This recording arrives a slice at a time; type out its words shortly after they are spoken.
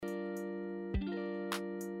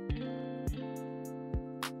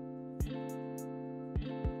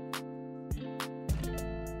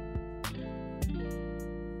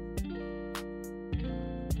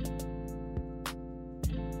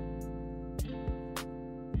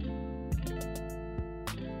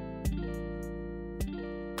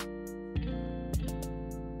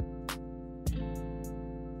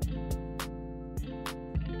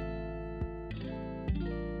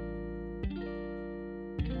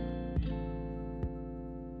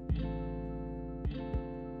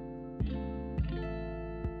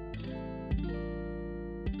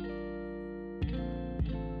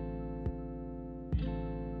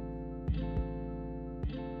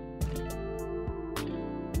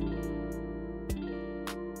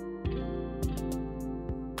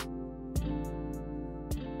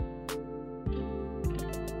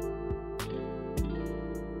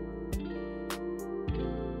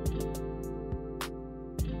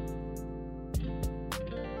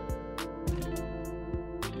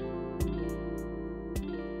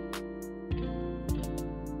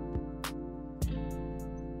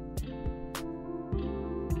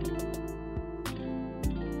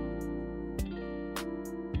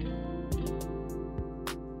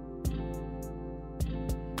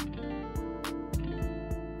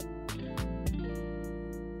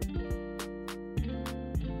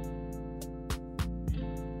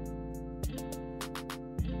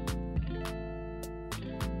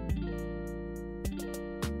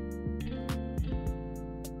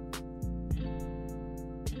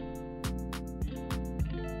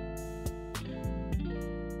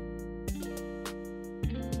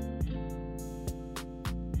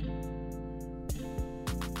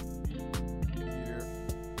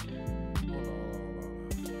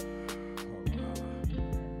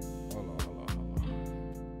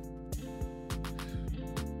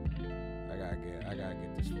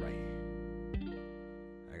right.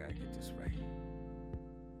 I gotta get this right.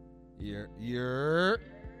 Yeah.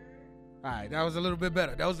 All right, that was a little bit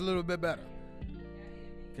better.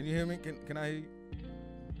 Can you hear me? Can I hear you?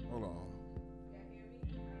 Hold on.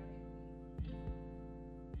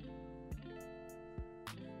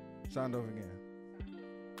 Sound over again.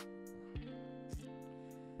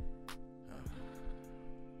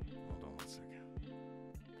 Hold on one second.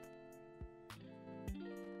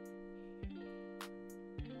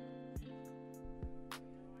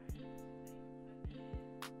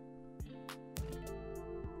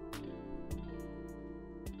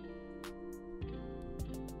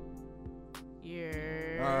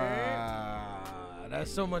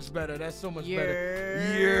 That's so much better.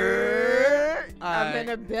 I'm in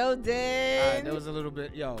a building. There was a little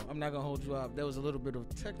bit, I'm not gonna hold you up. There was a little bit of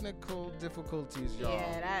technical difficulties, y'all.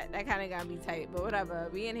 Yeah, that kind of got me tight, but whatever.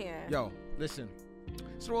 We in here. Yo, listen.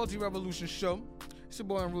 It's the Royalty Revolution show. It's your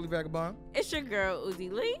boy, Unruly Vagabond. It's your girl,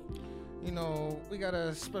 Uzi Lee. You know, we got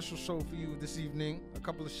a special show for you this evening. A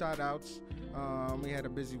couple of shout outs. We had a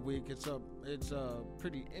busy week. It's a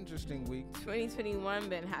pretty interesting week. 2021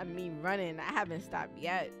 been having me running. I haven't stopped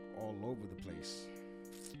yet. All over the place.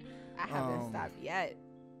 I haven't stopped yet.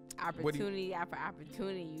 Opportunity after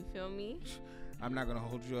opportunity. You feel me? I'm not gonna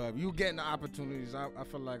hold you up. You getting the opportunities. I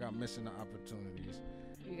feel like I'm missing the opportunities.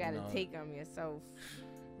 You gotta take them yourself.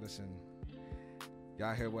 Listen,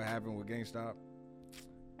 y'all heard what happened with GameStop?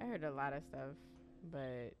 I heard a lot of stuff,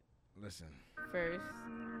 but listen. First,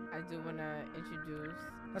 I do want to introduce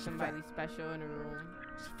somebody special in the room.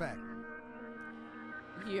 It's a fact.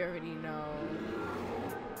 You already know.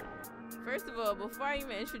 First of all, before I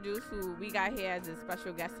even introduce who we got here as a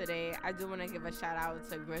special guest today, I do want to give a shout out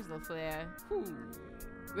to Grizzly Flair.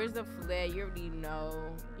 Grizzly Flair, you already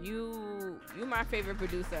know. You my favorite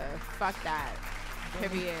producer. Fuck that.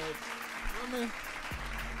 Period.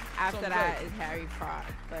 After that is Harry Crock,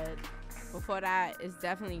 but before that is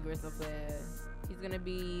definitely Grizzly Flair. He's gonna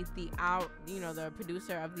be the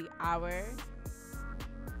producer of the hour,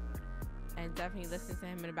 and definitely listen to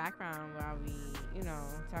him in the background while we,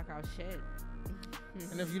 talk our shit.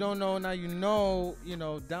 And if you don't know, now you know,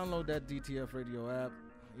 download that DTF Radio app,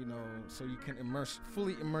 so you can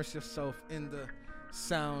fully immerse yourself in the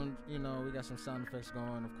sound. We got some sound effects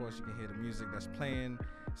going. Of course, you can hear the music that's playing.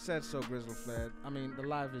 Said so, Grizzly Flair. I mean, the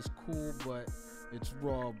live is cool, but it's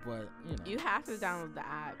raw, but, You have to download the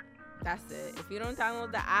app. That's it. If you don't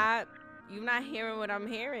download the app, you're not hearing what I'm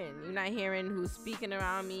hearing. You're not hearing who's speaking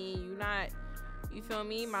around me. You feel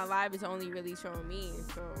me? My live is only really showing me,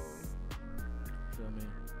 so. Feel me?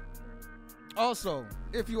 Also,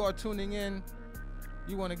 if you are tuning in,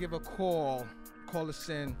 you want to give a call us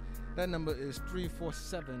in. That number is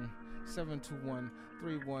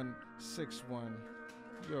 347-721-3161.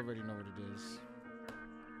 You already know what it is.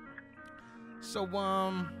 So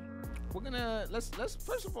we're gonna let's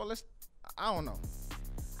first of all I don't know.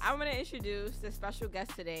 I want to introduce the special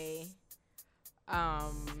guest today.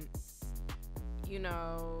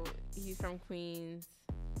 He's from Queens.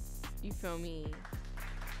 You feel me?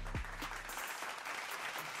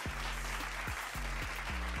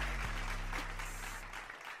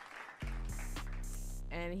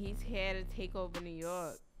 And he's here to take over New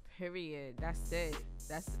York. Period. That's it.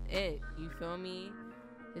 You feel me?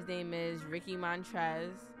 His name is Ricky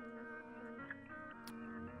Montrez.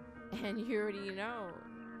 And you already know.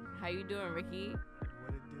 How you doing, Ricky?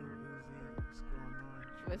 What it do, Uzi? What's going on?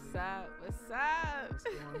 What's up? What's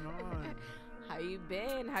going on? How you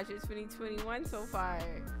been? How's your 2021 so far? I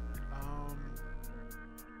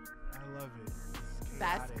love it. It's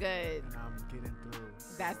That's good. And I'm getting through.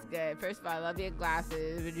 That's good. First of all, I love your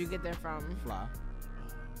glasses. Where'd you get them from? Fly.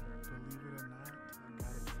 Believe it or not, I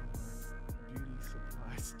got it from a beauty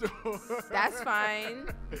supply store. That's fine.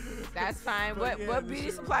 That's fine. But What beauty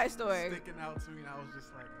supply store? Sticking out to me, and I was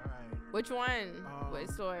just like, all right. Which one? What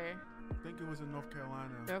store? I think it was in North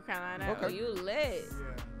Carolina. North Carolina. Okay. Oh, you lit.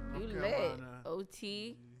 Yeah. You North lit. Carolina.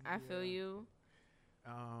 OT. I feel you.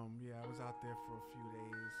 Yeah, I was out there for a few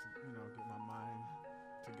days, get my mind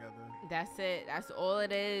together. That's it. That's all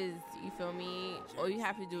it is. You feel me? All you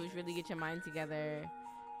have to do is really get your mind together.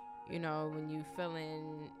 When you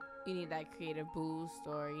feeling you need that creative boost,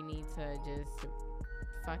 or you need to just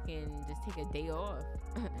take a day off.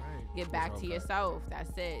 Right. Get back to yourself.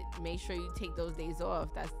 That's it. Make sure you take those days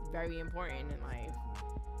off. That's very important in life.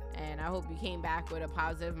 And I hope you came back with a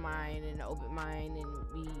positive mind and an open mind, and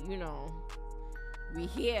we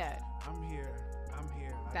here. I'm here.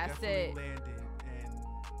 That's I definitely it. landed, and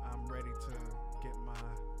I'm ready to get my,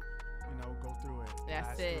 go through it.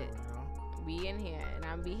 That's it. Through, We in here, and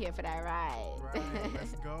I'll be here for that ride. Right.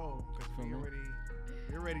 Let's go. Because we already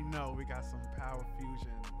You already know we got some power fusion.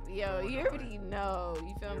 Yo, going you on. already know.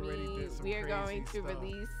 You feel We already me? did some We are going crazy to stuff.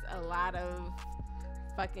 release a lot of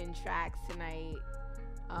fucking tracks tonight.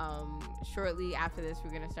 Shortly after this,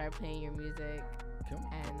 we're gonna start playing your music. Come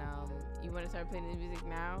on. And you want to start playing the music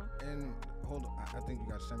now? And hold on, I think you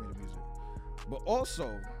gotta send me the music. But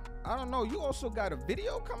also, I don't know, you also got a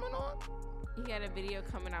video coming on? He got a video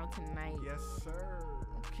coming out tonight. Yes, sir.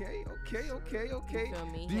 Okay. You feel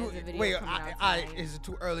me? Do He you, has a video wait, coming out I tonight. is it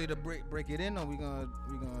too early to break it in, or we gonna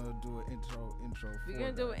do an intro? We're for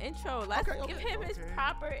gonna do that? an intro. Let's Okay, give okay, him his okay.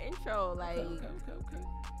 proper intro. Like Okay.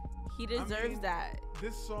 he deserves mean, that.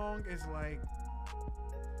 This song is like,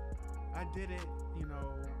 I did it,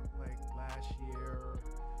 like last year.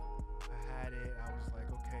 I had it. I was like,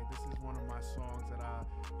 okay, this is one of my songs that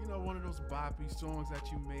one of those boppy songs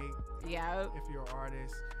that you make Yeah. if you're an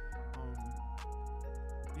artist.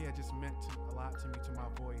 It just meant a lot to me, to my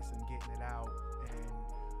voice and getting it out, and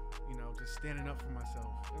just standing up for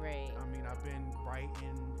myself. Right. I mean, I've been writing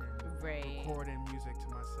and Right. recording music to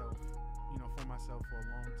myself, for myself for a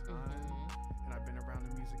long time. Mhm. And I've been around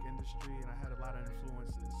the music industry, and I had a lot of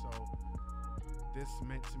influences. So this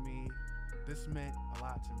meant a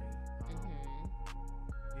lot to me. Mhm.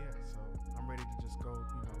 Yeah, so I'm ready to just go,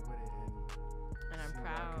 with it. And I'm see where I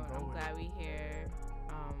can proud. go I'm with glad it. we here.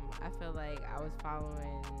 I feel like I was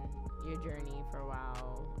following your journey for a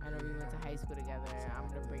while. I know we went to high school together. I'm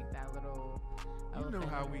gonna break that little. You know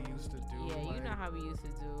elephant how in we the room. used to do. Yeah, you know like, how we used to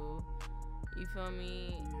do. You feel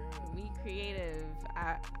me? Yeah. Me creative.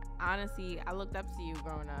 I honestly, I looked up to you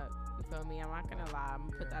growing up. You feel me? I'm not gonna lie. I'm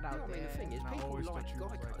gonna put that Yeah, out I mean, there. the thing is, And I people always like thought you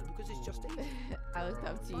was Geico like because it's just cool. easy. I looked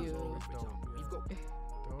up to Girl, you. Dope. For example, you've got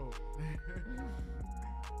Dope.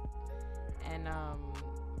 And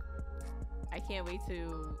I can't wait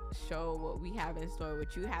to show what we have in store,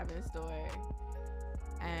 what you have in store.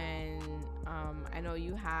 And I know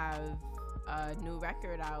you have a new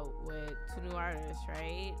record out with 2 new artists,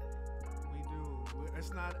 right? We do.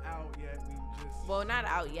 It's not out yet. We just. Well, not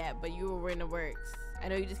out yet, but you were in the works. I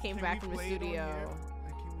know you just came Can back we from the play it on studio. here?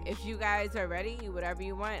 Like, can we- If you guys are ready, whatever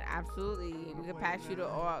you want, absolutely. We We'll can play pass it you the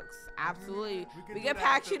now. aux. Absolutely. could We do can that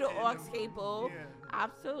pass at you the end aux of- cable. Yeah.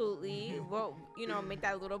 Absolutely. Well, make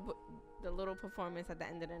that the little performance at the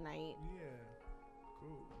end of the night. Yeah.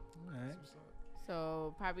 Cool. All right. That's what's up.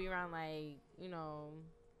 So probably around I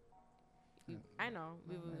know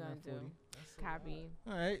we were gonna do 9:40. copy.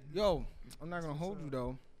 All right, yo, I'm not gonna hold you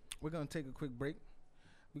though. We're gonna take a quick break.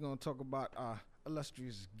 We're gonna talk about our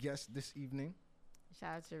illustrious guest this evening.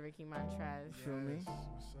 Shout out to Ricky Montrez. Feel me? Yes.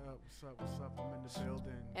 What's up? I'm in the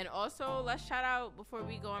building. And also let's shout out before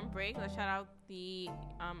we go on break. Let's shout out the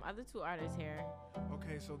other 2 artists here.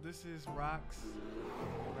 Okay, so this is Rox,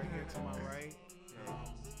 right here to my right.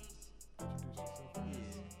 Introduce yourself.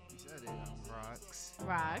 You said it. I'm Rox.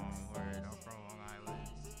 Rox. Word. I'm from Long Island.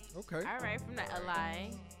 Okay. All right, from the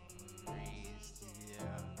LI. Raised.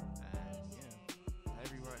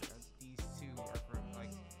 Everywhere. These 2 are from,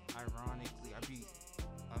 ironically, I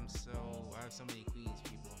have so many Queens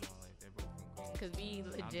people in my life. They're both from Queens. Cause we I'm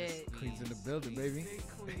just legit. Queens in the building, baby.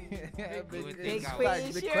 Big Big facts,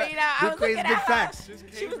 Queens. big She fa- already know. I big was Queens, looking big at her. facts. Just She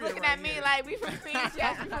was came here looking right at me here. like, we from Queens.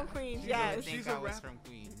 Yes, we from Queens. She's I Yes. a- think She's I a was rap- from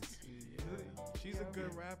Queens. She's a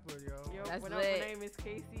good rapper, yo. Yo, That's what up? lit. My name is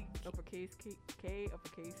Casey, uppercase K,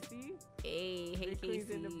 uppercase C. Hey, Big Queens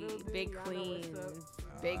Casey. in the building. Big Y'all know what's up. Queens.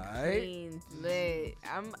 Big Aight. Queens. Lit. The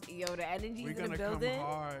energy's We're in the gonna come building.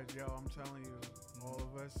 hard, yo. I'm telling you. All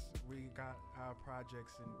of us, we got our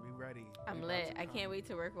projects and we ready. I'm We lit. about to I come. can't wait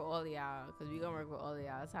to work with all of y'all because we gonna work with all of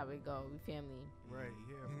y'all. That's how we go. We family. Right,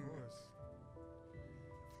 yeah, of course.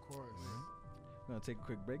 Of course. We're gonna take a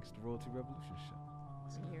quick break. It's the Royalty Revolution Show.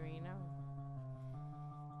 You already know.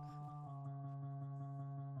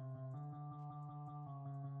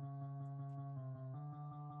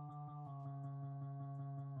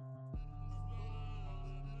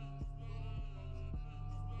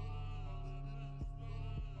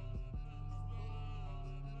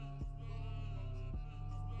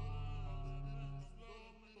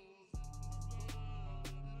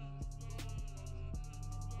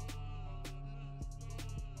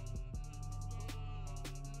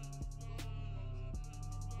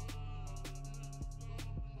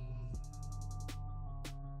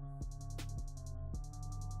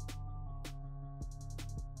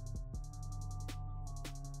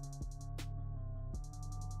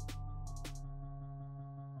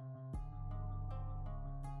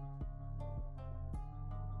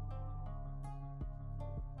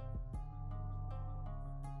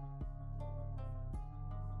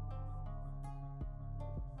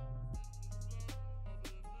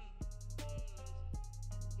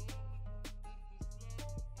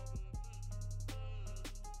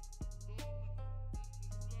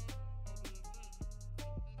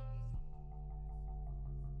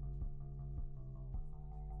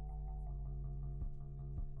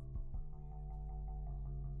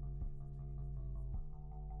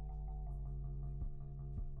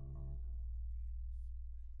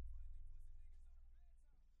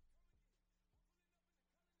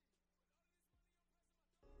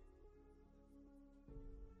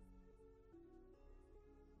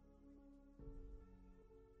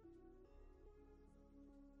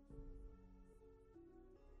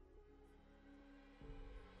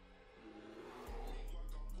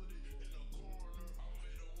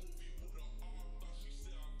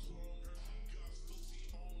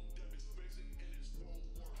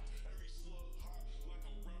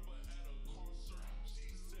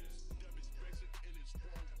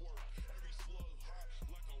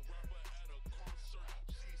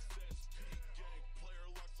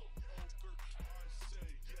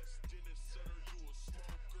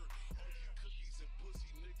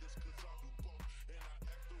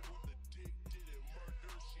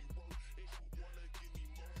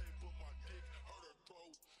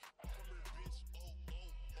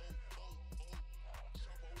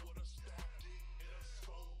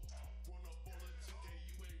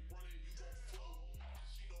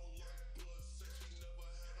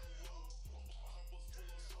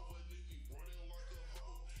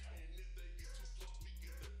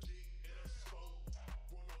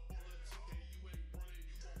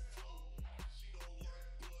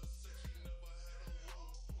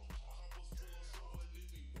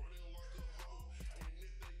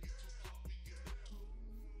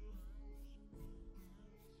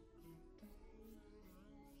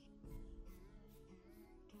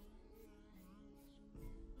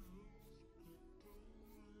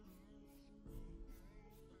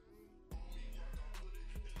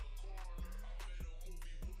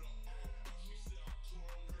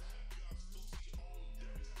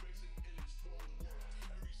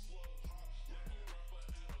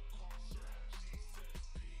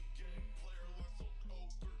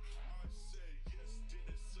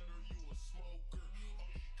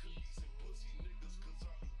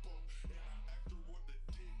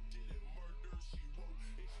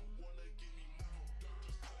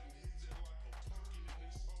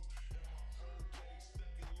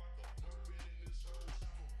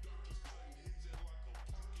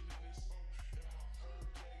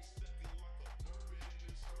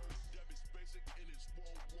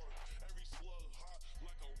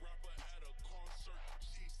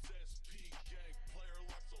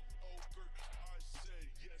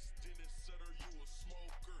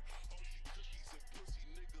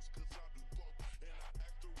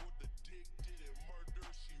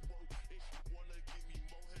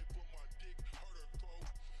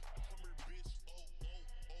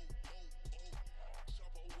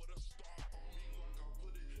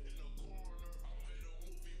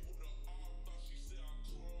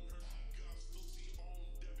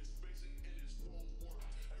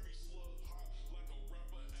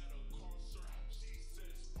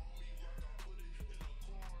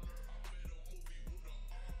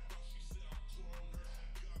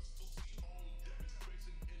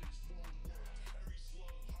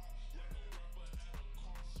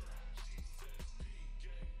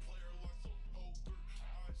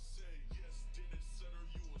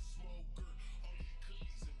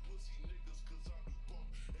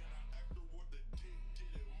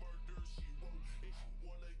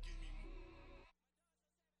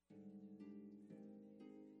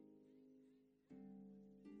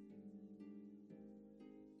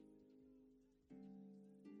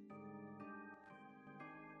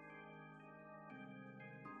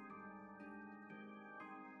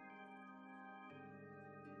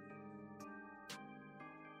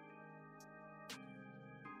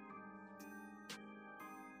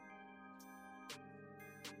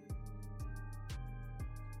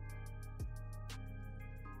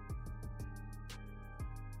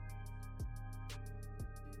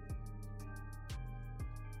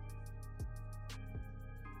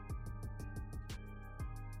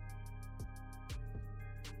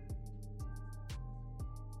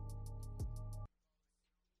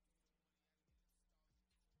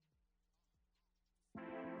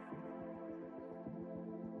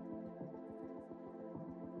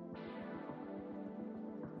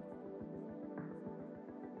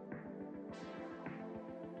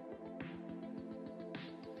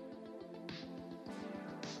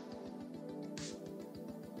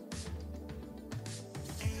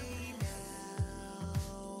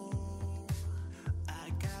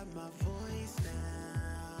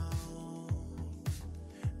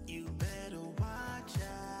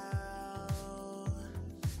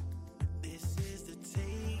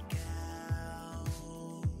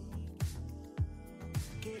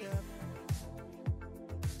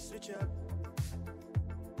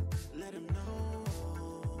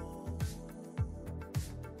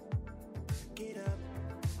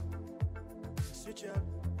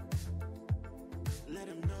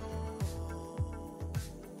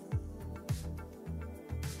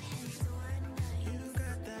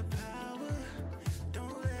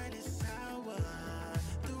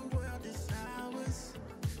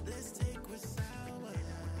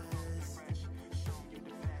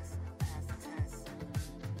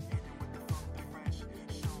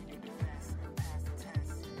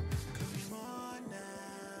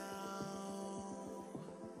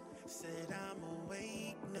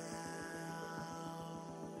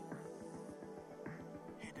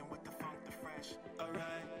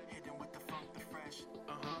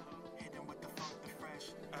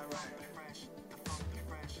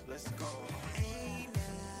 Let's go. Hey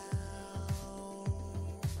now,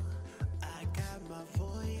 I got my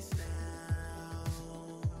voice now.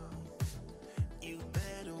 You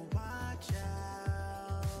better watch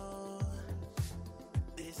out.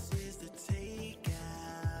 This is the takeout.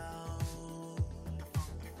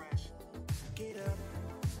 Get up,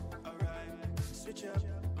 alright. Switch up,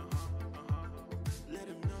 let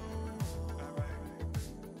him know, alright.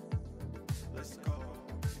 Let's go.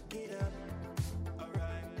 Get up,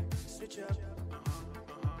 alright. Switch up,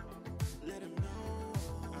 let him know,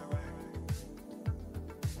 alright.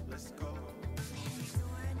 Let's go.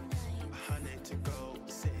 100 to go,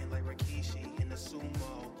 sitting like Rikishi in the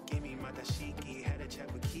sumo. Gave me my dashiki, had a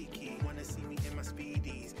chat with Kiki. Wanna see me in my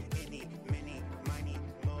speedies, any, many, miny,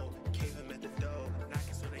 mo. Cave him at the door,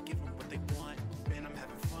 knocking so they give them what they want. Man, I'm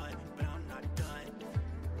having fun, but I'm not done.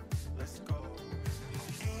 Let's go.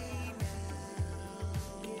 Hey now,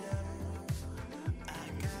 get up. I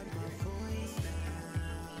got my voice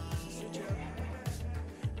now. Switch up.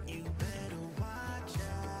 You better watch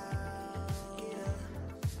out. Get up.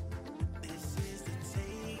 This is the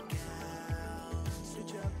takeout.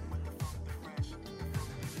 Switch up.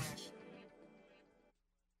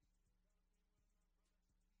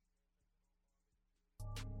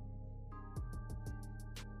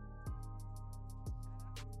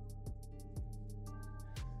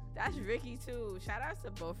 That's Ricky too. Shout out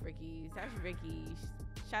to both Rickies. That's Ricky.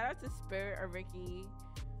 Shout out to Spirit or Ricky.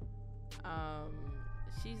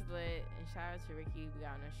 She's lit, and shout out to Ricky. We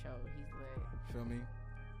got on the show. He's lit. Feel me?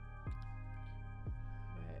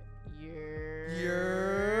 But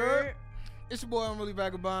you're. It's your boy, I'm Really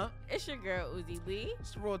Vagabond. It's your girl Uzi Lee.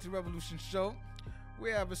 It's the Royalty Revolution Show.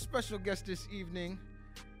 We have a special guest this evening.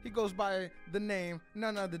 He goes by the name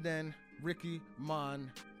none other than Ricky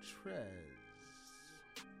Montrez.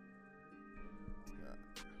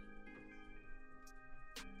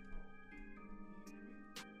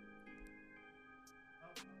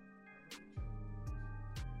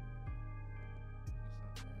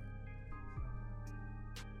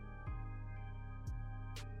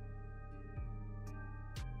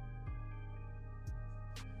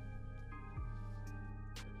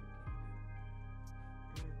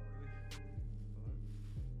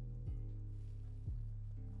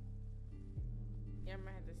 Yeah, I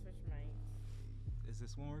might have to switch mics. Is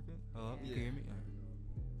this one working? Hello? Yeah. You can hear me?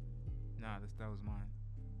 Nah, that was mine.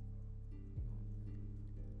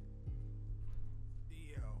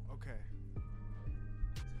 Yo, okay.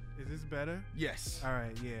 Is this better? Yes. All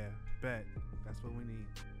right, yeah, bet. That's what we need.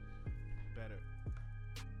 Better.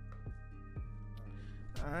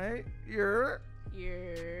 All right. You're.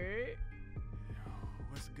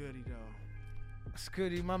 What's goody though?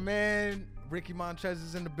 Scooty, my man. Ricky Montrez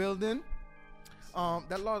is in the building.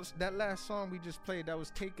 That last song we just played, that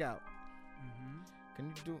was Takeout.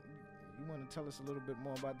 Can you want to tell us a little bit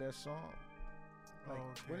more about that song? Like,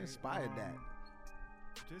 what inspired that?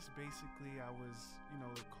 Just basically, I was,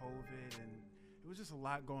 with COVID, and it was just a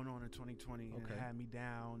lot going on in 2020, and it had me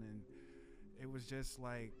down, and it was just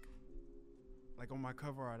like on my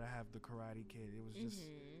cover art, I have the Karate Kid. It was just,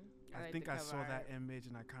 I think I saw that image,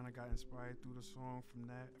 and I kind of got inspired through the song from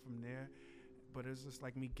there. But it was just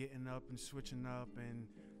like me getting up and switching up and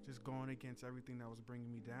just going against everything that was bringing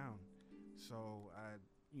me down. So I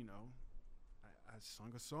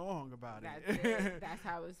sung a song about it. That's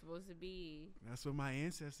how it's supposed to be. That's what my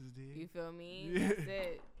ancestors did. You feel me? Yeah. That's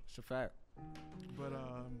it. It's a fact. But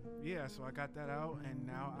yeah, so I got that out, and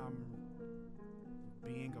now I'm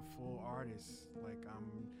being a full artist. Like,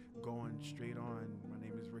 I'm going straight on. My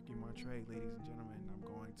name is Ricky Montrez, ladies and gentlemen. I'm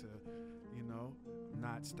going to,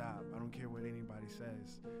 not stop. I don't care what anybody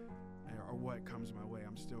says or what comes my way.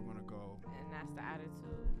 I'm still gonna go. And that's the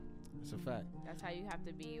attitude. It's a fact. That's how you have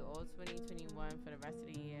to be all 2021 for the rest of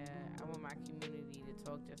the year. I want my community to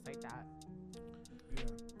talk just like that. Yeah,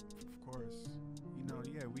 of course.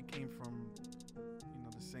 We came from,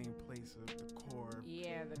 the same place of the core.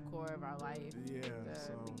 Yeah, the core of our life. Yeah,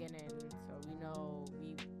 the beginning. So we know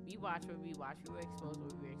we watch what we watch. We were exposed to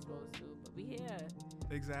what we were exposed to. But we here.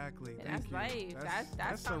 Exactly. And that's life.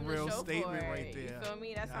 That's a real to show statement for right it. there. You feel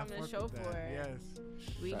me? That's Yeah, something to show for it. Yes.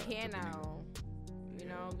 We can now.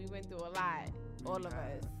 We went through a lot. All of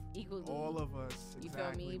us. Equally. All of us. You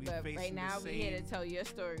Exactly. feel me? We But facing right now the we're here to same- tell your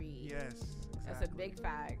story. Yes. Exactly. That's a big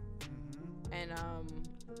fact. And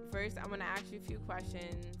first I'm gonna ask you a few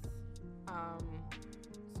questions.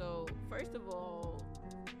 So first of all,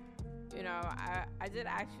 I did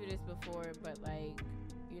ask you this before, but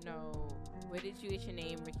where did you get your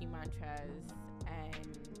name, Ricky Montrez, and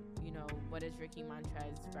what does Ricky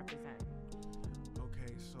Montrez represent?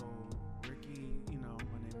 Okay, so Ricky,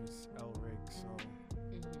 my name is Elric, so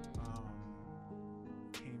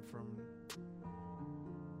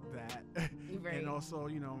also,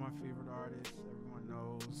 my favorite artist, everyone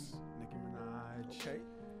knows, Nicki Minaj. Okay.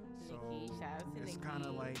 So Nicki, shout out to it's Nicki. kind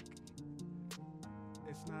of like,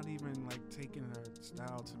 it's not even like taking her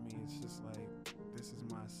style to me. It's just like, this is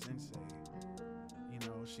my sensei.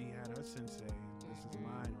 She had her sensei. This is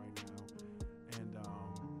mine right now. And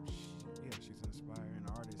she's an inspiring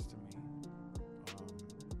artist to me.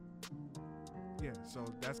 So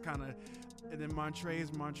that's kind of, and then Montre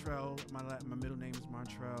is Montrell. My middle name is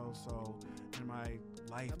Montrell. So, and my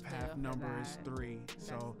life A play path off of number is that. 3. That's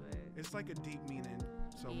So lit. it's like a deep meaning.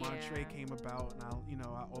 So Yeah. Montre came about, and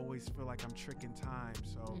I always feel like I'm tricking time.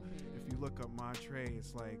 So Mhm. if you look up Montre,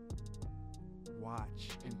 it's like watch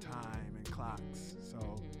and Mhm. time and clocks. So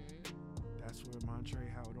Mhm. that's where Montre,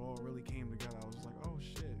 how it all really came together. I was like, oh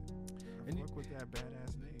shit, And I fuck with that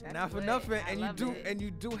badass name. That's Not for lit. nothing, I and love it.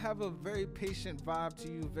 you do have a very patient vibe to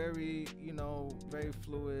you, very very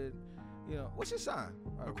fluid. What's your sign?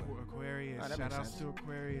 by the way? Aquarius. Ah, that Shout makes outs sense. to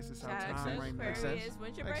Aquarius. It's our Shout out time to right Makes now. sense. Aquarius.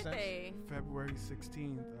 When's your Makes sense. birthday? February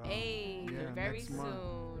 16th. Hey, yeah, very next soon.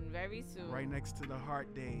 month. Very soon. Right next to the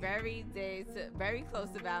heart day. Very close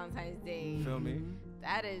to Valentine's Day. Feel me? Mhm.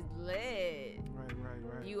 That is lit.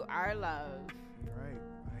 Right. You are love. You're right.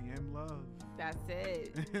 I am love. That's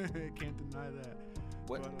it. Can't deny that.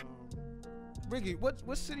 What, But Riggy?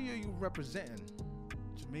 What city are you representing?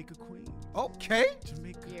 Jamaica Queen. Okay.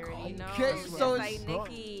 Jamaica You already know. Okay, Just so like it's-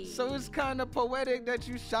 Nicki. So it's kind of poetic that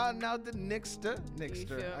you shouting out the Nixter. You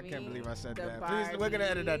feel I can't me? believe I said The that. Please, we're gonna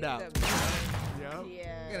edit that Barbie, out. the Barbie. Yep. We're gonna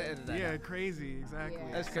Yeah. edit that Yeah, out. crazy. Exactly.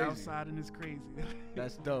 Yeah. That's crazy. Southside and it's crazy.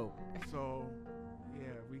 That's dope. So, yeah,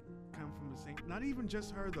 we come from the same. Not even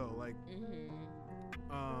just her though. Like, Mhm.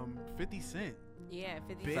 50 Cent. Yeah,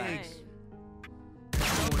 50 Big. Cent.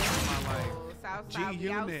 Influence in my life. Southside, we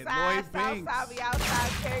G-Unit, outside. Lloyd Banks. Southside, we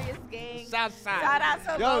outside. Curious Gang. Southside. Shout out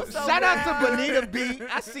to Yo, Loso shout out to Girl. Bonita B.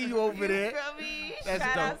 I see you over You there. feel me? That's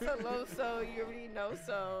Shout out dope. to Loso. You already know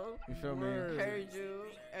so. You feel me? Word. Heard you.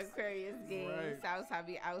 Aquarius Gang. Right. Southside,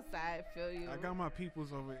 we outside. Feel you. I got my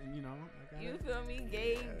peoples over, and I got You it. feel me?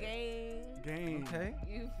 Gang. Game. Okay.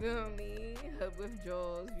 You feel me? Hood with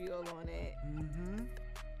Jules. Viol on it. Mm-hmm.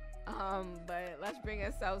 But let's bring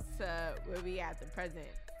ourselves to where we at the present.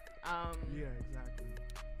 Yeah, exactly.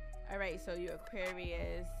 All right, so you're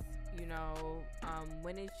Aquarius,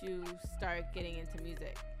 when did you start getting into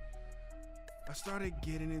music? I started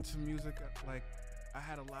getting into music, like, I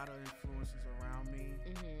had a lot of influences around me.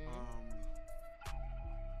 Mm-hmm.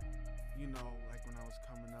 Like when I was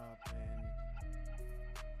coming up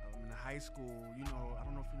and in high school, I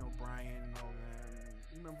don't know if you know Brian and all them.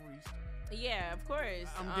 You remember we used to, Yeah, of course.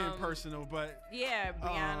 I'm getting personal, but Yeah,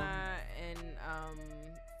 Brianna and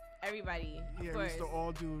everybody. yeah, of we course. used to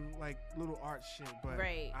all do like little art shit, but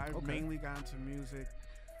Right. I Okay. mainly got into music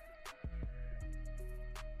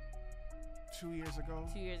 2 years ago.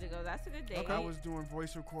 2 years ago. That's a good day. I was doing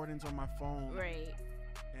voice recordings on my phone, Right.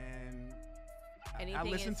 and Anything I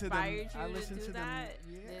listened to them. inspired I you listened to to do that?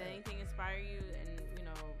 them. Yeah. Did anything inspire you and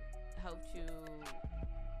helped you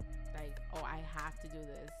like, oh, I have to do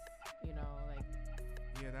this? Like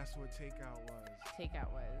Yeah, that's what Takeout was.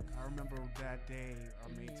 Takeout was. I remember that day I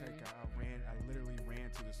made Mhm. Takeout. I literally ran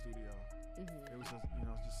to the studio. Mhm. It was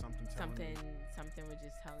just something telling me. Something was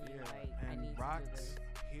just telling you Yeah, like, I and need Rox to do this.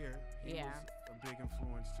 here, he Yeah. was a big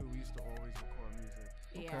influence too. We used to always record music,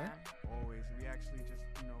 Yeah, always. We actually just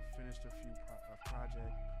finished a few project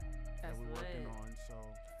that that's we're working lit. on. So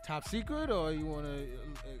Top secret, or you want to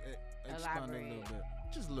expand a little Elaborate. bit?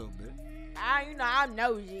 Just a little bit. I'm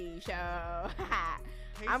nosy, so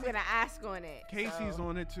I'm Casey- gonna ask on it. Casey's so.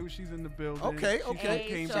 on it too. She's in the building. Okay, She's okay. from Hey,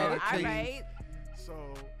 Cambridge. so, Shout out to all you. right.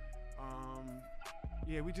 So,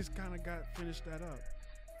 yeah, we just kind of got finished that up.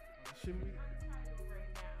 Should we?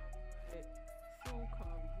 Soon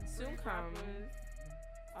comes. Soon comes.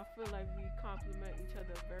 I feel like we complement each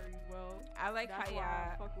other very well. I like That's how why I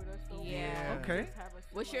y'all. fuck with us so Yeah. much. Okay. Just have a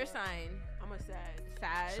What's your similar- sign? I'm a Sag.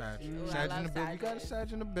 Sag. Sag. Ooh, I Sag in love the building. You got a Sages.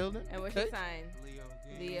 Sag in the building. And what's Okay. your sign? Leo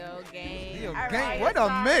gang. Leo gang. Leo All gang. right. What a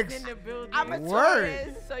Signs mix. in the building. I'm a Word.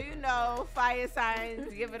 Taurus, so fire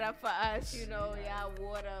signs. Give it up for us. Y'all water.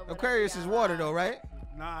 whatever Aquarius is y'all water are. though, right?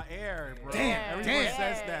 Nah, air, bro. Damn, Everyone damn.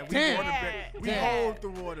 says that. We Damn. water. We Damn. hold the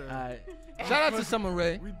water. All right. Shout out to Summer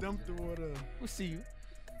Rae. We dump the water. We'll see you.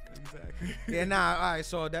 Exactly. Yeah, nah. All right.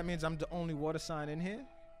 So that means I'm the only water sign in here.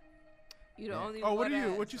 You the Yeah. only Oh, what are water-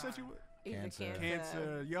 you? What you said you were? He's a Cancer.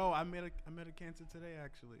 Cancer. Yo, I met a Cancer today.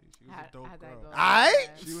 Actually, she was a dope How'd that girl. go? Aight.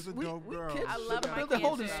 She was a We- dope we girl. can't- I love the my building Cancer.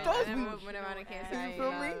 holding stores. I never went around a Cancer. I You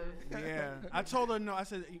feel me? love. Yeah, I told her no. I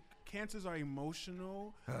said Cancers are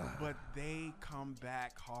emotional, but they come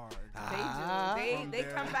back hard. They do. They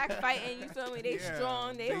come back fighting. You feel me? They Yeah,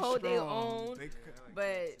 strong. They hold their own. They,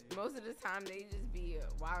 But most of the time, they just be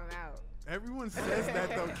wilding out. everyone says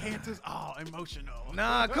that though. Cancers are emotional.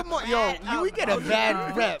 Nah, come on, yo, we get a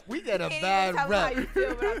bad rep. We get a You can't bad even tell me how you rep. feel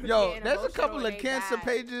without Yo, getting there's a emotional couple when of they cancer die.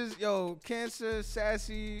 pages. Yo, Cancer,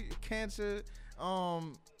 Sassy, Cancer,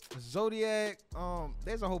 Zodiac.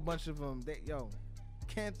 There's a whole bunch of them.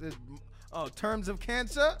 Cancer. Oh, Terms of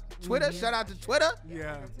Cancer. Twitter. Shout out to Twitter.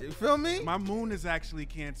 Yeah. You feel me? My moon is actually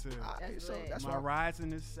Cancer. That's lit. that's My right.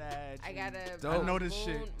 rising is Sag. I got a. Dope. I know this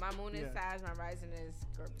moon, shit. My moon is Yeah. Sag. My rising is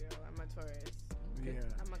Scorpio. I'm a Taurus. Yeah.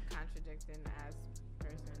 I'm a contradicting ass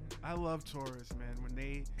person. I love Taurus, man. When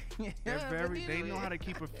they Yeah, they're but they know anyway. how to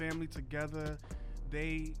keep a family together.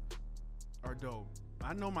 They are dope.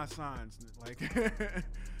 I know my signs. Like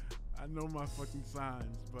I know my fucking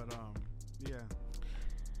signs, but yeah,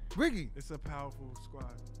 Ricky, it's a powerful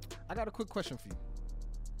squad. I got a quick question for you.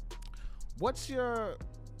 What's your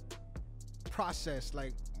process?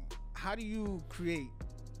 Like, how do you create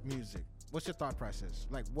music? What's your thought process?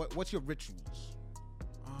 Like, what's your rituals?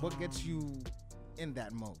 What gets Um, you in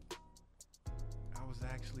that mode? I was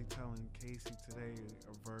actually telling Casey today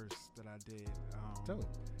a verse that I did. Dope.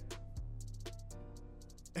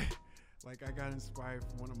 Like I got inspired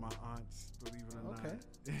from one of my aunts, believe it or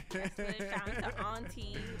Okay. So shout out to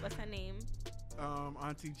Auntie. What's her name?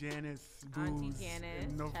 Auntie Janice Auntie Booz Janice.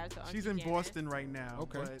 in North- Shout out to she's Auntie in Janice. Boston right now,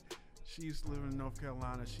 Okay. but she used to live in North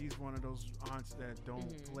Carolina. She's one of those aunts that don't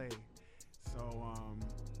Mhm. play. So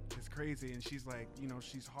it's crazy, and she's like,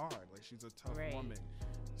 she's hard, like she's a tough Right. woman.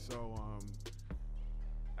 So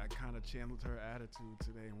I kind of channeled her attitude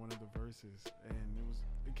today in one of the verses, and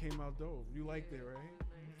it came out dope. You liked it,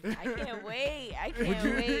 right? I can't wait. I can't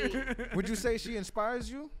wait. Would you say she inspires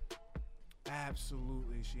you?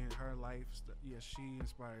 Absolutely. She in her life, she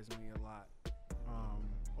inspires me a lot.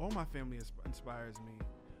 All my family inspires me.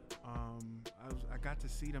 I got to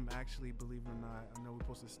see them actually, believe it or not. I know we're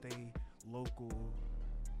supposed to stay local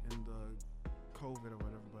in the COVID or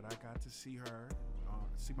whatever, but I got to see her,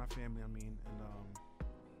 see my family. And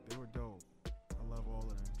they were dope. I love all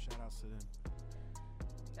of them. Shout outs to them.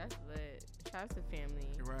 That's lit. Shout out to family.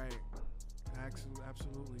 Right.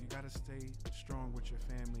 Absolutely. You gotta stay strong with your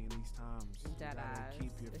family in these times. You Dead gotta eyes.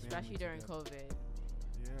 keep your Especially family during together. COVID.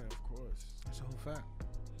 Yeah, of course. That's a whole fact.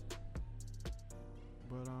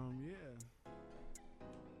 But yeah.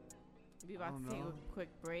 We I about don't to take know. a quick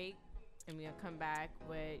break, and we're gonna come back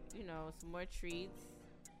with some more treats.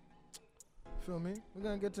 Feel me? We're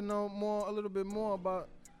gonna get to know a little bit more about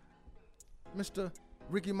Mr.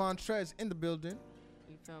 Ricky Montrez in the building.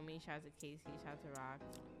 You feel me? Shout out to Casey. Shout out to Rock.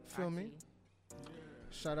 Feel me? Roxy.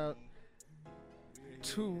 Shout out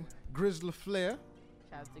to Grizzly Flair.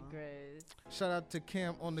 Shout out to Grizz. Shout out to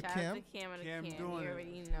Cam on the Shout cam. out to Cam on the Cam cam. doing You it.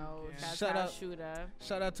 already know. Cam. Shout, Shout out out- to Shooter.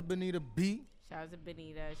 Shout out to Benita B. Shout out to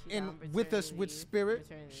Benita. She's And on with us with maternity- spirit.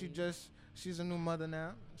 maternity. She's a new mother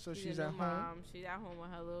now, so she's a at new home. Mom. She's at home with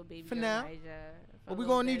her little baby For girl, now. Elijah, for But a we're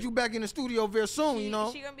little gonna need bit. you back in the studio very soon, She, you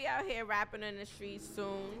know. She gonna be out here rapping in the streets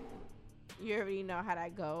soon. You already know how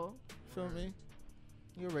that go. Feel me?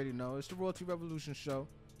 You already know. It's the Royalty Revolution show.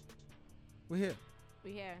 We're here.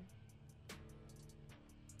 We here.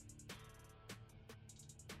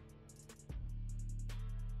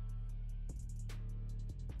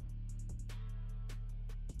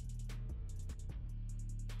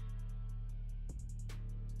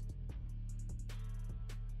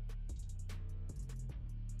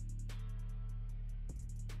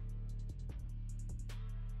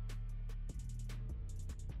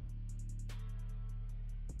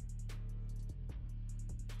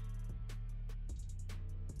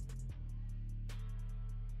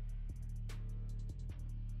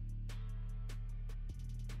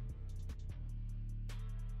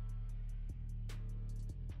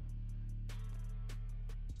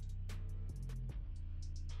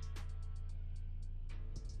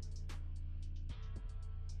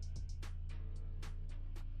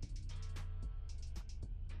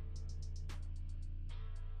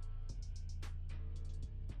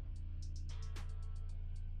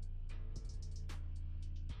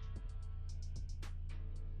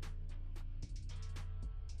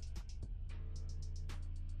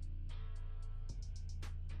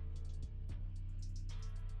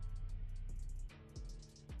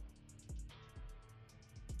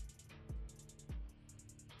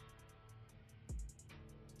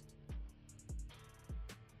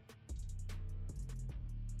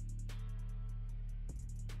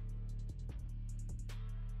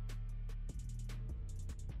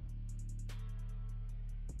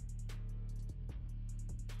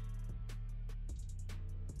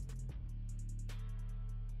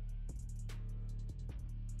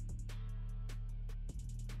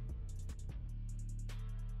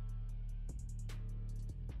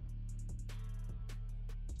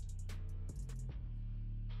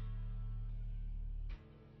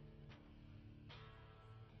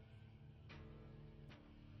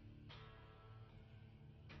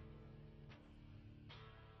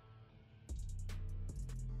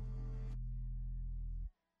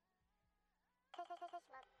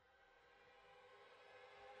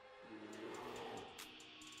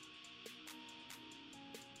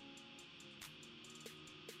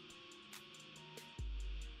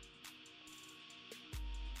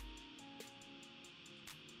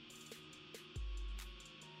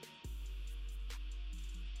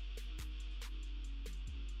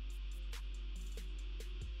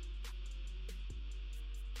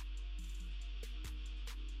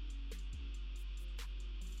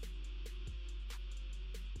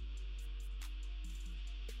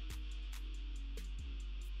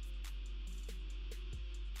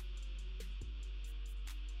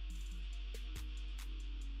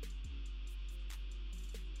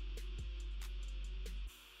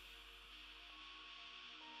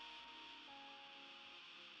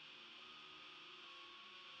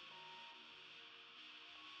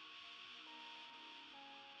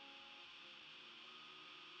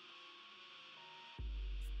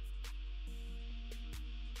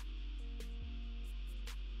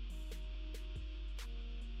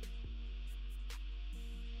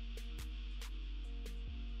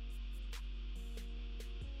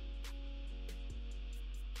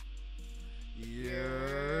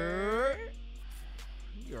 Yeah.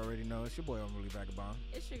 You already know it's your boy Unruly Vagabond.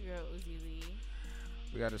 It's your girl Uzi Lee.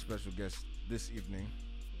 We got a special guest this evening.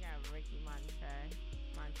 We got Ricky Montre.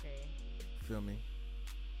 Feel me?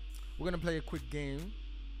 We're gonna play a quick game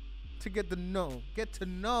to get to know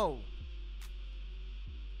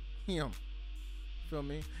him. Feel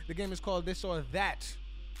me? The game is called This or That.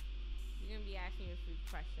 We're gonna be asking you a few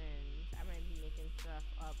questions. I might be making stuff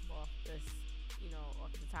up off this,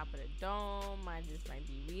 off the top of the dome. I just might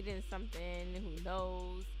be reading something. Who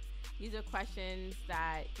knows? These are questions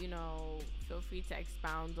that, feel free to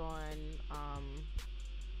expound on.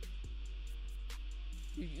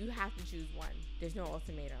 You have to choose one. There's no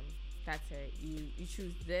ultimatum. That's it. You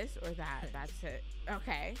choose this or that. That's it.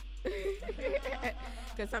 Okay.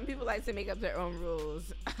 Because some people like to make up their own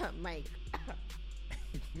rules. Mike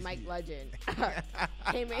Legend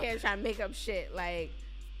came in here trying to make up shit. Like,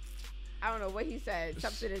 I don't know what he said.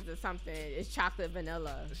 Something is a something. It's chocolate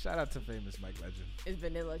vanilla. Shout out to famous Mike Legend. It's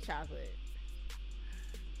vanilla chocolate.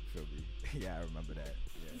 Feel me? Yeah, I remember that.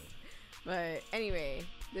 Yeah. But anyway,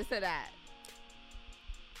 this or that.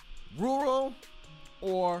 Rural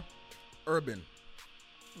or urban?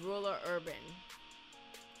 Rural or urban?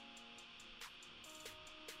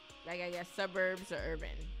 Like, I guess suburbs or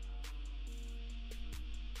urban?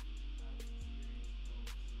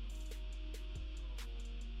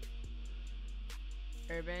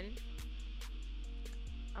 Urban.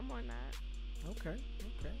 I'm on that. Okay.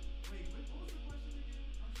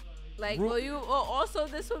 Like, also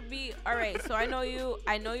this would be, all right, so I know you're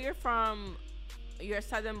a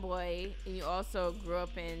Southern boy, and you also grew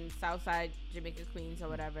up in Southside Jamaica, Queens, or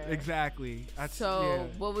whatever. Exactly.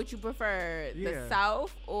 What would you prefer? Yeah. The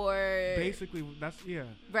South or? Basically, that's, yeah.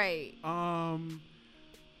 Right. Rural.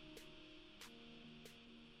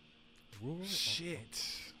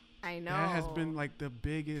 Shit. I know. That has been like the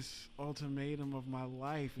biggest ultimatum of my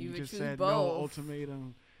life. You You would just choose said both. no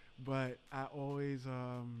ultimatum, but I always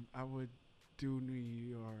I would do New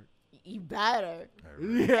York. You better.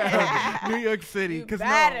 Yeah, New York City. You 'Cause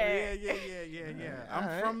better.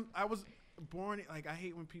 Yeah. I was born, like, I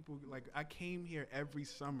hate when people, like, I came here every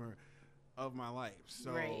summer of my life.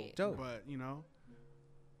 So, Right. Dope. but,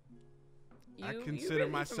 I You consider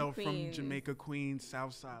really myself from Queens. Jamaica, Queens,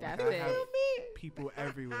 Southside. That's Like, it. I have people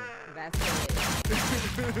everywhere. That's it.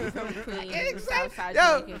 From Queens, Southside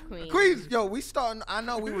Yo, Jamaica, Queens. Queens, yo, we starting. I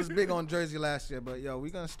know we was big on Jersey last year, but yo,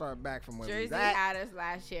 we gonna start back from where we Jersey was at. had us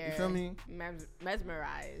last year. You feel me?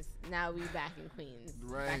 Mesmerized. Now we back in Queens.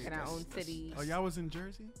 Right. Back in our own city. Oh, y'all was in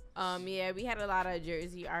Jersey? Yeah, we had a lot of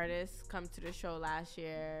Jersey artists come to the show last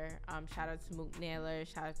year. Shout out to Mook Naylor.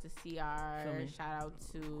 Shout out to Feel CR. me? Shout out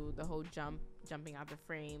to the whole jumping out the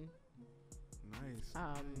frame. Nice.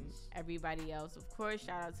 Everybody else, of course,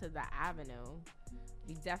 shout out to The Avenue.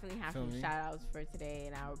 We definitely have Feel some me? shout outs for today,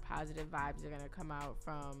 and our positive vibes are going to come out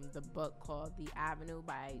from the book called The Avenue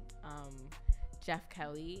by Jeff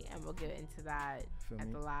Kelly, and we'll get into that Feel at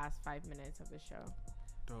me? the last 5 minutes of the show.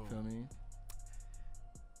 Dope. Feel me?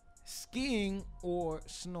 Skiing or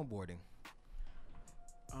snowboarding?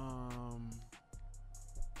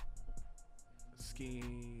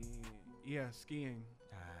 Skiing. Yeah, skiing.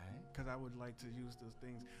 Alright. Because I would like to use those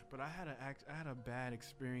things, but I had a bad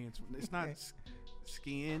experience. It's not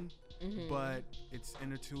skiing, Mhm. but it's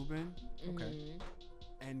inner tubing. Okay. Mhm.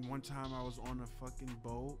 And one time I was on a fucking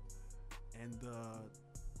boat, and the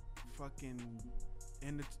fucking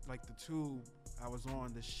the tube I was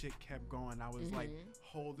on, the shit kept going. I was like Mhm.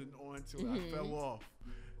 holding on to it. Mhm. I fell off.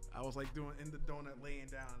 I was like doing in the donut laying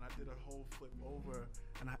down, and I did a whole flip over,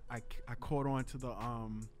 and I caught on to the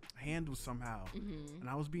handle somehow, and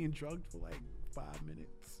I was being drugged for like 5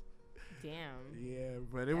 minutes. Damn. Yeah,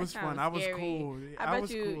 but it was fun. I was scary. cool. I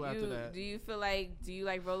was cool after that. Do you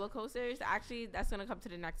like roller coasters? Actually, that's gonna come to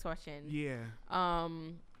the next question. Yeah.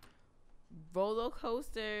 Roller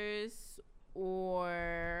coasters or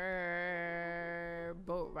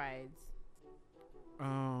boat rides?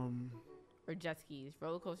 Or jet skis.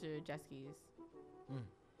 Roller coaster or jet skis?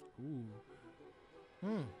 Ooh.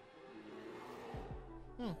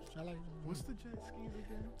 I like. What's the jet skis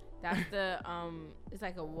again? That's the it's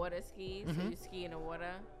like a water ski, so you ski in the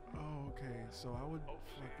water. Oh, okay. So I would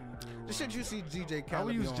fucking do. The shit you see DJ Khaled I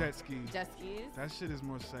would use on. jet skis. Jet skis. That shit is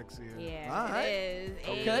more sexier. Yeah, All right. it is.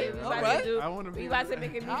 Okay, Hey, we all about right. to do. I wanna We be about to that. make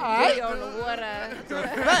a music All right. video on the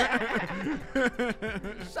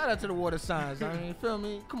water. Shout out to the water signs. I mean, you feel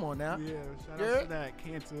me? Come on now. Yeah, shout Yeah. out to that.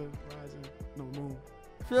 Cancer, rising, no moon.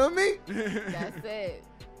 Feel me? That's it.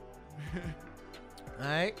 All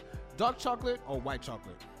right. Dark chocolate or white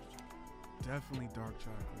chocolate? Definitely dark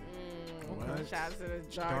chocolate. Okay. Shout out to the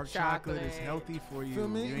Dark chocolate is healthy for you. Feel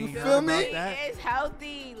me? You You ain't feel heard me? about that? It's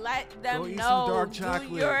healthy. Let them Go eat know. some dark Do chocolate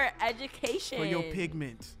your education. For your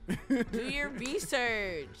pigment. Do your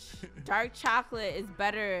research. Dark chocolate is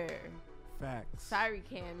better. Facts. Sorry,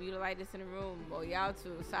 Cam. You the lightest in the room. Well, y'all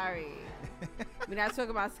too. Sorry. We're not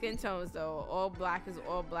talking about skin tones, though. All black is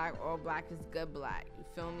all black. All black is good black. You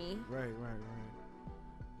feel me? Right.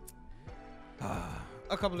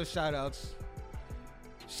 A couple of shout outs.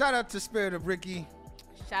 Shout out to Spirit of Ricky.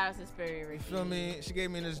 Shout out to Spirit Ricky. Feel me? She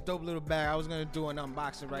gave me this dope little bag. I was gonna do an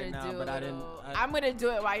unboxing right now, but I didn't. I'm gonna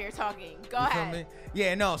do it while you're talking. Go You ahead. feel me?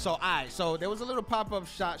 Yeah, no. So so there was a little pop-up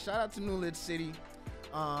shop. Shout out to New Lit City.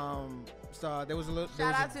 So there was a little.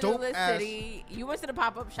 there Shout was out a to dope New Lit ass, City. You went to the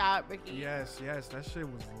pop-up shop, Ricky. Yes. That shit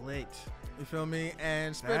was lit. You feel me?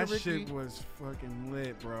 And Spirit That of Ricky. shit was fucking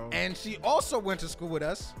lit, bro. And she also went to school with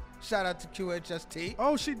us. Shout out to QHST.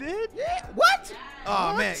 Oh, she did? Yeah. What? Oh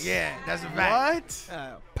What? man, yeah, that's a fact.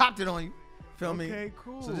 What? Popped it on you. Feel me? Okay,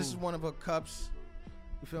 cool. So this is one of her cups.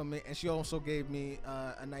 You feel me? And she also gave me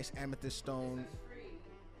a nice amethyst stone.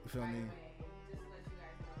 You feel me?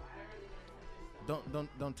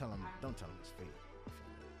 Don't tell him. Don't tell him it's fake.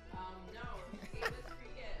 No, he gave us free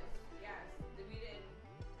gifts. Yes,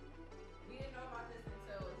 we didn't know about this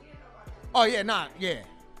until he didn't know about this. Oh yeah, yeah.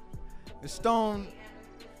 The stone.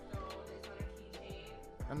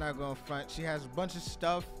 I'm not gonna front. She has a bunch of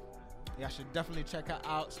stuff. Y'all should definitely check her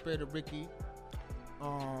out. Spirit of Ricky.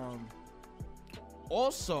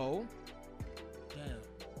 Also, damn,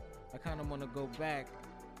 I kind of want to go back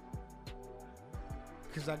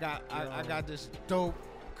because I got this dope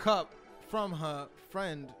cup from her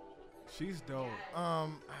friend. She's dope.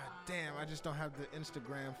 Damn, I just don't have the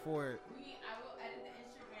Instagram for it. I will edit the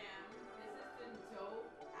Instagram. This is the dope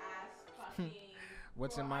ass fucking.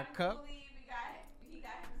 What's in for my cup? Unruly, he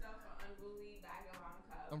got himself an unruly vagabond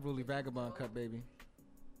cup. Unruly vagabond cup, baby.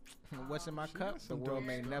 What's in my She cup? got The some world dope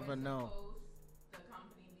may stuff. never know. The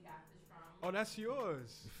company we got this from. Oh, that's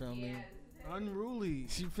yours. You feel me? Unruly.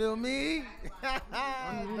 You feel me?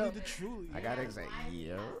 Unruly the truly. I got exactly.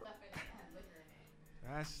 Yeah.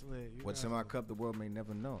 That's lit. You What's got in my some- cup? The world may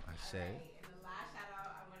never know. I say. And the last shout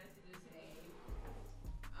out I wanted to do today,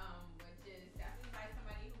 which is definitely by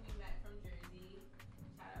somebody who we met from Jersey.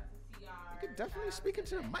 Shout out to CR. You could definitely speak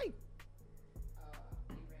into the mic.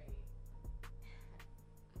 You're right.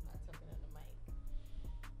 I'm not talking on the mic.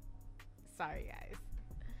 Sorry, guys.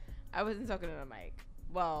 I wasn't talking on the mic.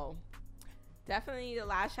 Well, definitely the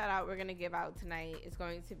last shout out we're going to give out tonight is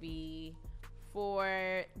going to be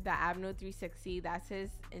for the Avenue 360. That's his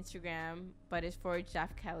Instagram, but it's for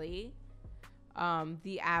Jeff Kelly,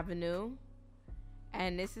 The Avenue.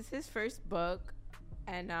 And this is his first book.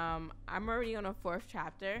 And I'm already on a 4th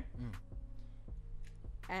chapter.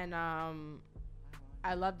 And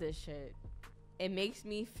I love this shit. It makes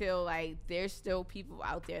me feel like there's still people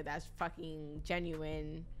out there that's fucking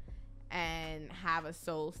genuine and have a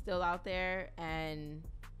soul still out there. And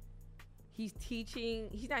he's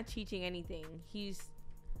not teaching anything. He's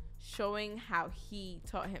showing how he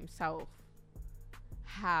taught himself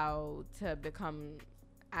how to become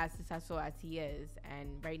as successful as he is. And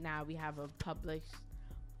right now we have a published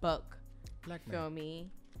book. Black Feel man. me?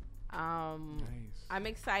 Nice. I'm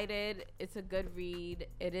excited. It's a good read.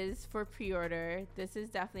 It is for pre-order. This is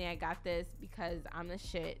definitely, I got this because I'm the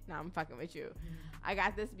shit. No, I'm fucking with you. I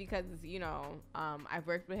got this because, I've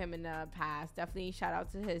worked with him in the past. Definitely shout out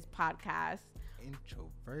to his podcast.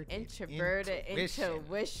 Introverted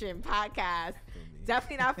Intuition podcast.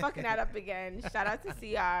 Definitely not fucking that up again. Shout out to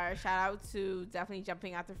CR. Shout out to definitely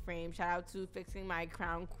jumping out the frame. Shout out to fixing my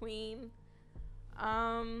crown queen.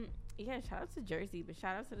 Yeah, shout out to Jersey, but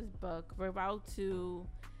shout out to this book. We're about to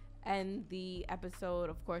end the episode,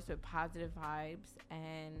 of course, with positive vibes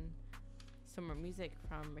and some more music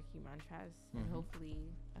from Ricky Montrez and hopefully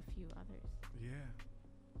a few others. Yeah.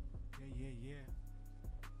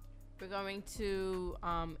 We're going to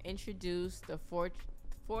introduce the fourth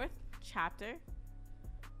chapter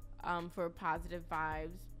for positive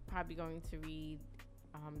vibes. Probably going to read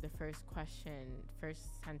the first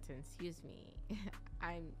sentence. Excuse me.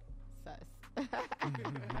 I'm sus.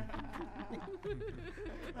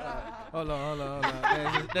 Hold on.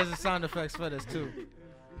 There's a sound effects for this too.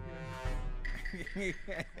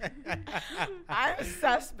 I'm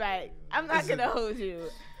suspect. I'm not gonna hold you.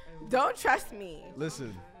 Don't trust me.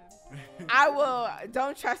 Listen.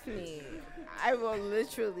 Don't trust me. I will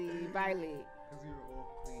literally violate. Because we were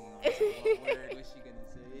all clean. What word was she gonna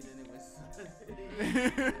say? And then it was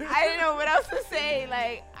I didn't know what else to say.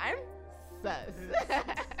 Like, I'm sus.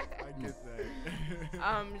 I get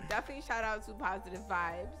that. Definitely shout out to Positive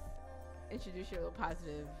Vibes. Introduce your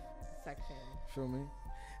positive section. Feel me?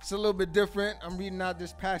 It's a little bit different. I'm reading out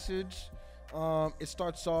this passage. It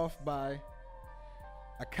starts off by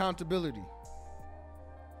accountability.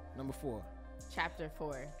 Number 4. Chapter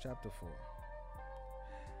 4.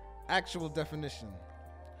 Actual definition.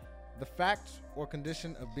 The fact or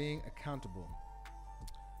condition of being accountable.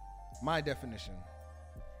 My definition.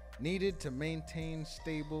 Needed to maintain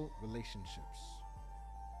stable relationships.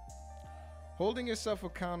 Holding yourself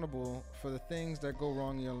accountable for the things that go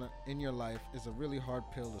wrong in your life is a really hard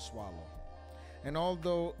pill to swallow. And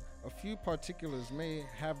although a few particulars may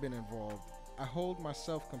have been involved, I hold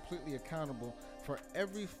myself completely accountable for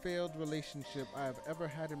every failed relationship I have ever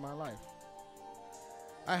had in my life.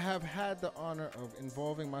 I have had the honor of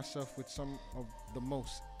involving myself with some of the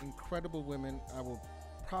most incredible women I will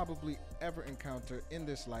probably ever encounter in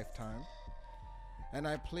this lifetime, and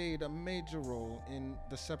I played a major role in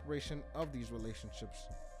the separation of these relationships.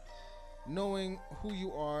 Knowing who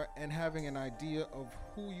you are and having an idea of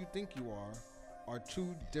who you think you are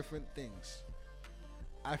two different things.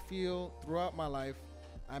 I feel throughout my life,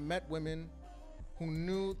 I met women who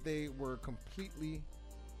knew they were completely,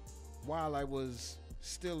 while I was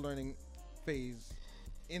still in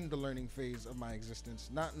the learning phase of my existence,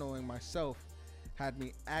 not knowing myself had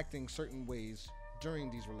me acting certain ways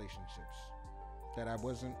during these relationships that I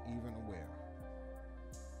wasn't even aware.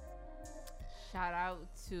 Shout out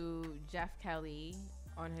to Jeff Kelly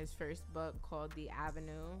on his first book called The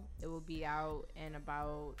Avenue. It will be out in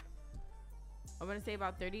about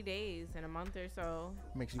 30 days, in a month or so.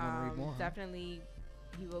 Makes you want to read more. Definitely,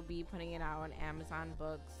 he will be putting it out on Amazon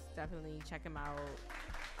Books. Definitely check him out.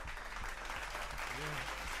 Yeah.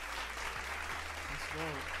 That's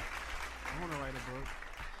dope. I want to write a book.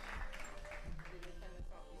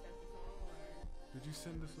 Did you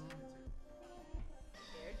send the song?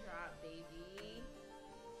 Airdrop, baby.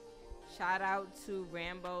 Shout out to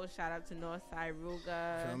Rambo. Shout out to Northside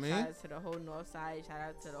Ruga. Feel me? Shout out to the whole Northside. Shout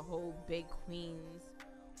out to the whole Big Queens.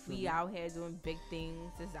 Feel We me? out here doing big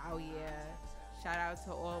things. This out here. Shout out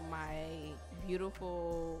to all my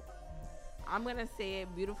beautiful, I'm going to say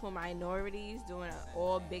it, beautiful minorities doing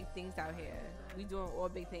all big things out here. We doing all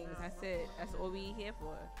big things. That's it. That's all we here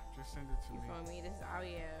for. Just send it to You me. feel me? This is out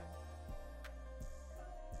here.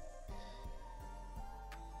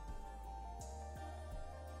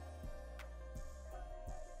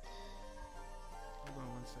 Hold on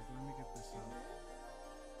 1 second. Let me get this out.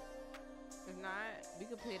 If not, we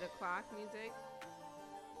could play the clock music.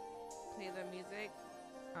 Play the music.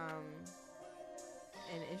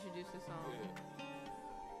 And introduce the song.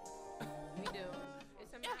 We do.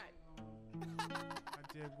 It's a match. I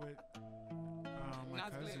did with my Nas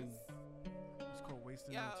cousin. Bliss. It's called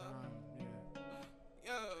Wasting No Yeah.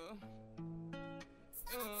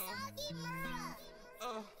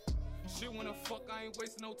 Time. She wanna fuck, I ain't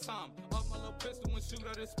wasting no time. Up my little pistol and shoot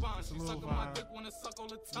at his spine. It's a She little suckin' my vibe. dick, wanna suck all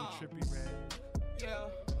the Some time. Trippy Red. Yeah.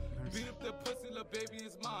 Beat up the pussy, little baby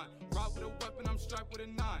is mine. Ride with a weapon, I'm strapped with a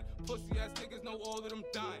 9. Pussy ass niggas know all of them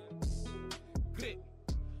dying. Grit.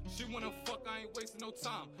 She wanna fuck, I ain't wasting no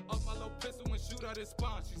time. Up my little pistol and shoot at his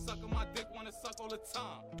spine. She suckin' my dick, wanna suck all the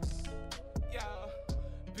time. Yeah.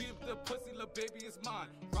 Beat up the pussy, little baby is mine.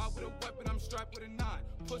 Ride with a weapon, I'm strapped with a 9.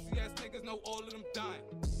 Pussy ass niggas know all of them dying.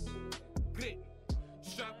 Grit.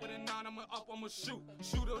 Strapped with a 9, I'ma up, I'ma shoot.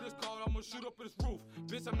 Shoot up this car, I'ma shoot up his roof.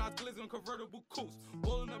 Bitch, I'm not glizzing convertible coupe.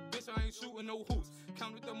 Rolling a bitch, I ain't shooting no hoops.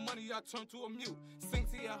 Counted the money, I turned to a mute. Sing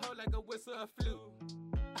to your heart like a whistle, a flute.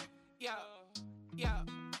 Yeah, yeah,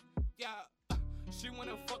 yeah. She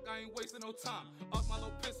wanna fuck, I ain't wasting no time. Up my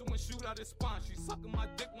little pistol and shoot out his spine. She sucking my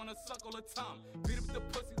dick, wanna suck all the time. Beat up the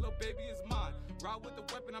pussy, little baby is mine. Ride with the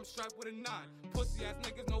weapon, I'm strapped with a 9. Pussy ass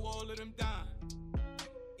niggas know all of them dying.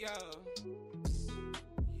 Yeah.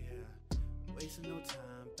 Wasting no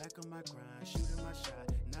time, back on my grind, shooting my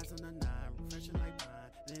shot, knives on the 9, refreshing like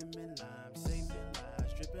pine, lemon lime, saving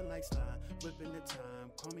lives, dripping like slime, whipping the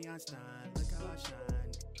time, call me Einstein, look how I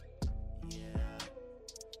shine. Yeah,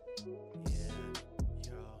 yo,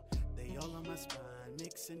 they all on my spine,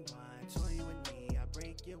 mixing wine, toying with me, I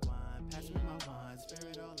break your wine, pass me my wine, spare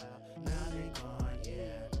it all out, now they gone,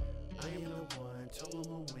 yeah, I am the one, told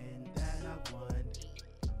them I'll win, that I won.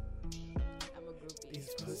 These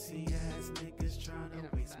pussy ass niggas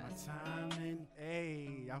tryna waste my time and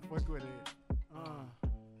Hey, I fuck with it.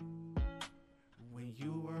 when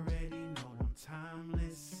you already know I'm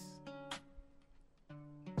timeless.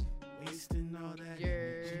 Wasting all that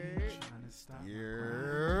energy trying to stop my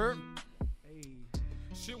grind. Hey,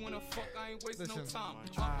 She wanna fuck, I ain't wasting no Listen, time.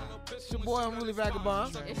 it's your boy, I'm Really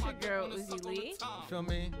Vagabond. It's your girl, Uzi Lee. You feel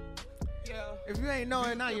me? Yeah. If you ain't know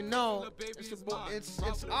it, now you know. It's your boy, it's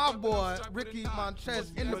our boy, Ricky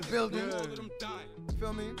Montrez in the building. You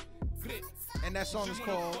feel me? And that song is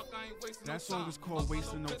called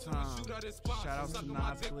Wasting No Time. Shout out to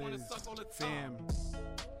Nas Gliz,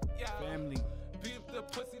 family.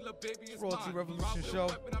 Royalty Revolution Show.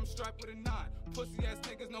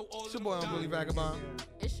 It's your boy, I'm Really Vagabond.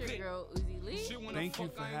 It's your girl, Uzi Lee. Thank you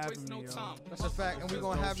for having me, yo. That's a fact, and we're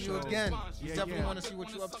gonna have you again. We Yeah, definitely yeah. want to see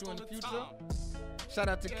what you're up to in the future. Shout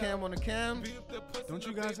out to Cam on the cam. Don't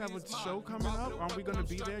you guys have a show coming up? Aren't we gonna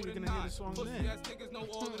be there? You're gonna hear the song then,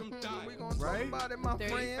 We gonna talk right? about it, my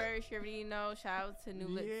friend. 31st, you already know. Shout out to New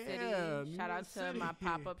Lit Yeah, City. New Shout out Lit to City. my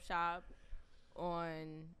pop-up shop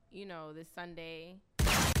on, this Sunday.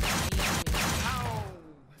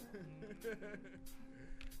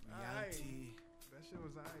 Reality. That shit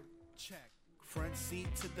was alright. Check. Front seat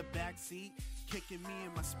to the back seat, kicking me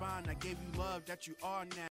in my spine. I gave you love that you are now.